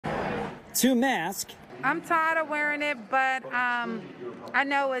to mask. I'm tired of wearing it, but I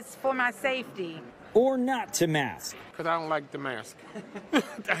know it's for my safety. Or not to mask. Because I don't like the mask.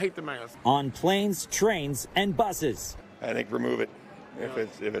 I hate the mask. On planes, trains, and buses. I think remove it. If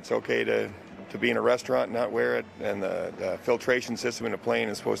it's okay to be in a restaurant and not wear it, and the filtration system in a plane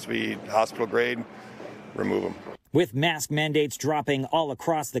is supposed to be hospital grade, remove them. With mask mandates dropping all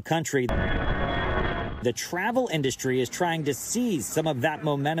across the country, the travel industry is trying to seize some of that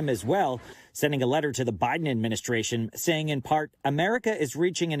momentum as well, sending a letter to the Biden administration saying in part, America is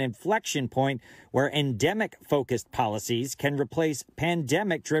reaching an inflection point where endemic-focused policies can replace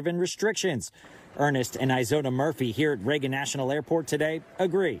pandemic-driven restrictions. Ernest and Izona Murphy here at Reagan National Airport today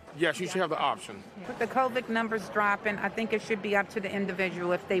agree. Yes, you should have the option. With the COVID numbers dropping, I think it should be up to the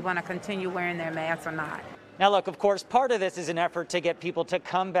individual if they want to continue wearing their mask or not. Now, look, of course, part of this is an effort to get people to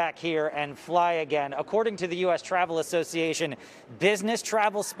come back here and fly again. According to the U.S. Travel Association, business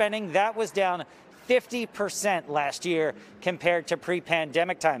travel spending, that was down 50% last year compared to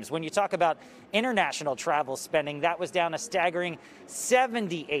pre-pandemic times. When you talk about international travel spending, that was down a staggering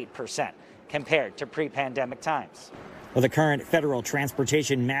 78% compared to pre-pandemic times. Well, the current federal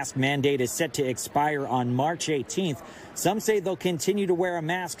transportation mask mandate is set to expire on March 18th. Some say they'll continue to wear a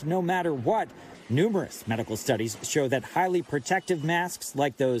mask no matter what. Numerous medical studies show that highly protective masks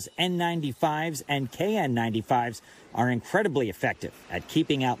like those N95s and KN95s are incredibly effective at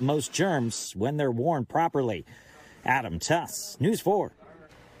keeping out most germs when they're worn properly. Adam Tuss, News 4.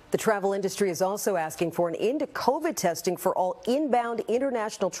 The travel industry is also asking for an end to COVID testing for all inbound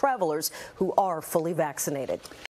international travelers who are fully vaccinated.